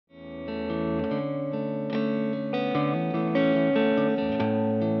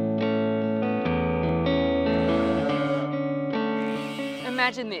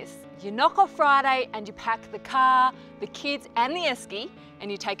imagine this. You knock off Friday and you pack the car, the kids and the esky,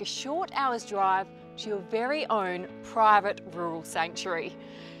 and you take a short hour's drive to your very own private rural sanctuary.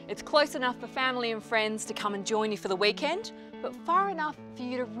 It's close enough for family and friends to come and join you for the weekend, but far enough for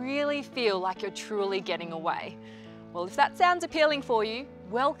you to really feel like you're truly getting away. Well, if that sounds appealing for you,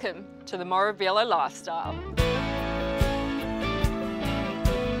 welcome to the Mauravillo lifestyle.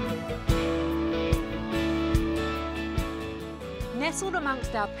 Nestled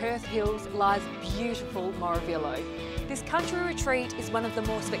amongst our Perth hills lies beautiful Mauravillo. This country retreat is one of the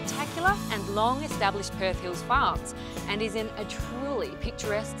more spectacular and long-established Perth Hills farms and is in a truly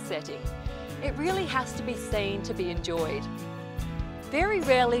picturesque setting. It really has to be seen to be enjoyed. Very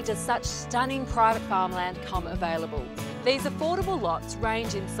rarely does such stunning private farmland come available. These affordable lots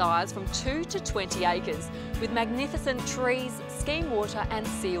range in size from 2 to 20 acres, with magnificent trees, scheme water and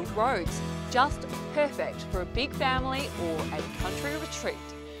sealed roads. Just perfect for a big family or a country retreat.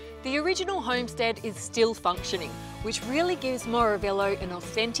 The original homestead is still functioning, which really gives Mauravillo an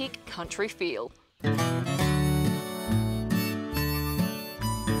authentic country feel.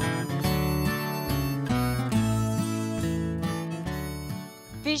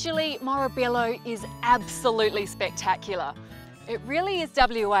 Visually, Mauravillo is absolutely spectacular. It really is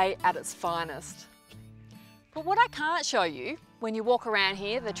WA at its finest. But what I can't show you when you walk around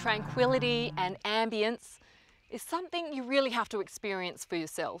here, the tranquility and ambience, is something you really have to experience for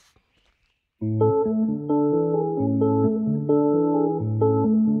yourself.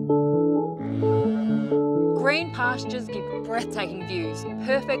 Green pastures give breathtaking views,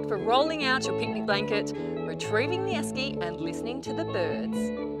 perfect for rolling out your picnic blanket, retrieving the esky and listening to the birds,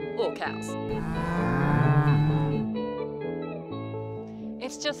 or cows.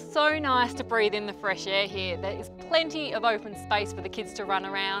 It's just so nice to breathe in the fresh air here. There is plenty of open space for the kids to run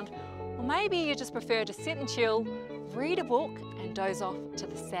around, or maybe you just prefer to sit and chill, read a book and doze off to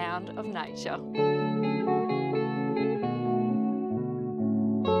the sound of nature.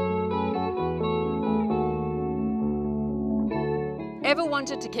 Ever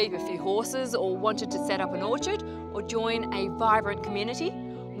wanted to keep a few horses or wanted to set up an orchard or join a vibrant community?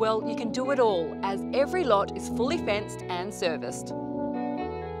 Well, you can do it all as every lot is fully fenced and serviced.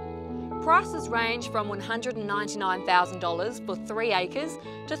 Prices range from $199,000 for 3 acres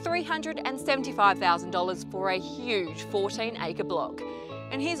to $375,000 for a huge 14-acre block.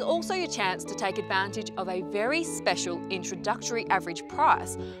 And here's also your chance to take advantage of a very special introductory average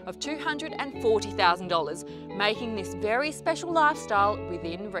price of $240,000, making this very special lifestyle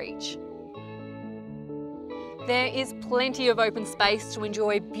within reach. There is plenty of open space to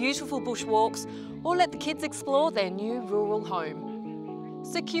enjoy beautiful bushwalks or let the kids explore their new rural home.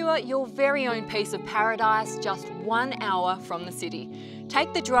 Secure your very own piece of paradise just 1 hour from the city.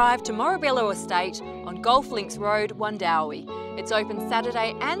 Take the drive to Mauravillo Estate on Golf Links Road, Wundowie. It's open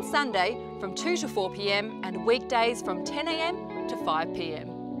Saturday and Sunday from 2 to 4 p.m. and weekdays from 10 a.m. to 5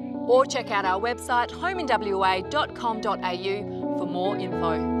 p.m. Or check out our website homeinwa.com.au for more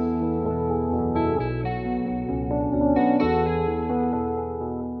info.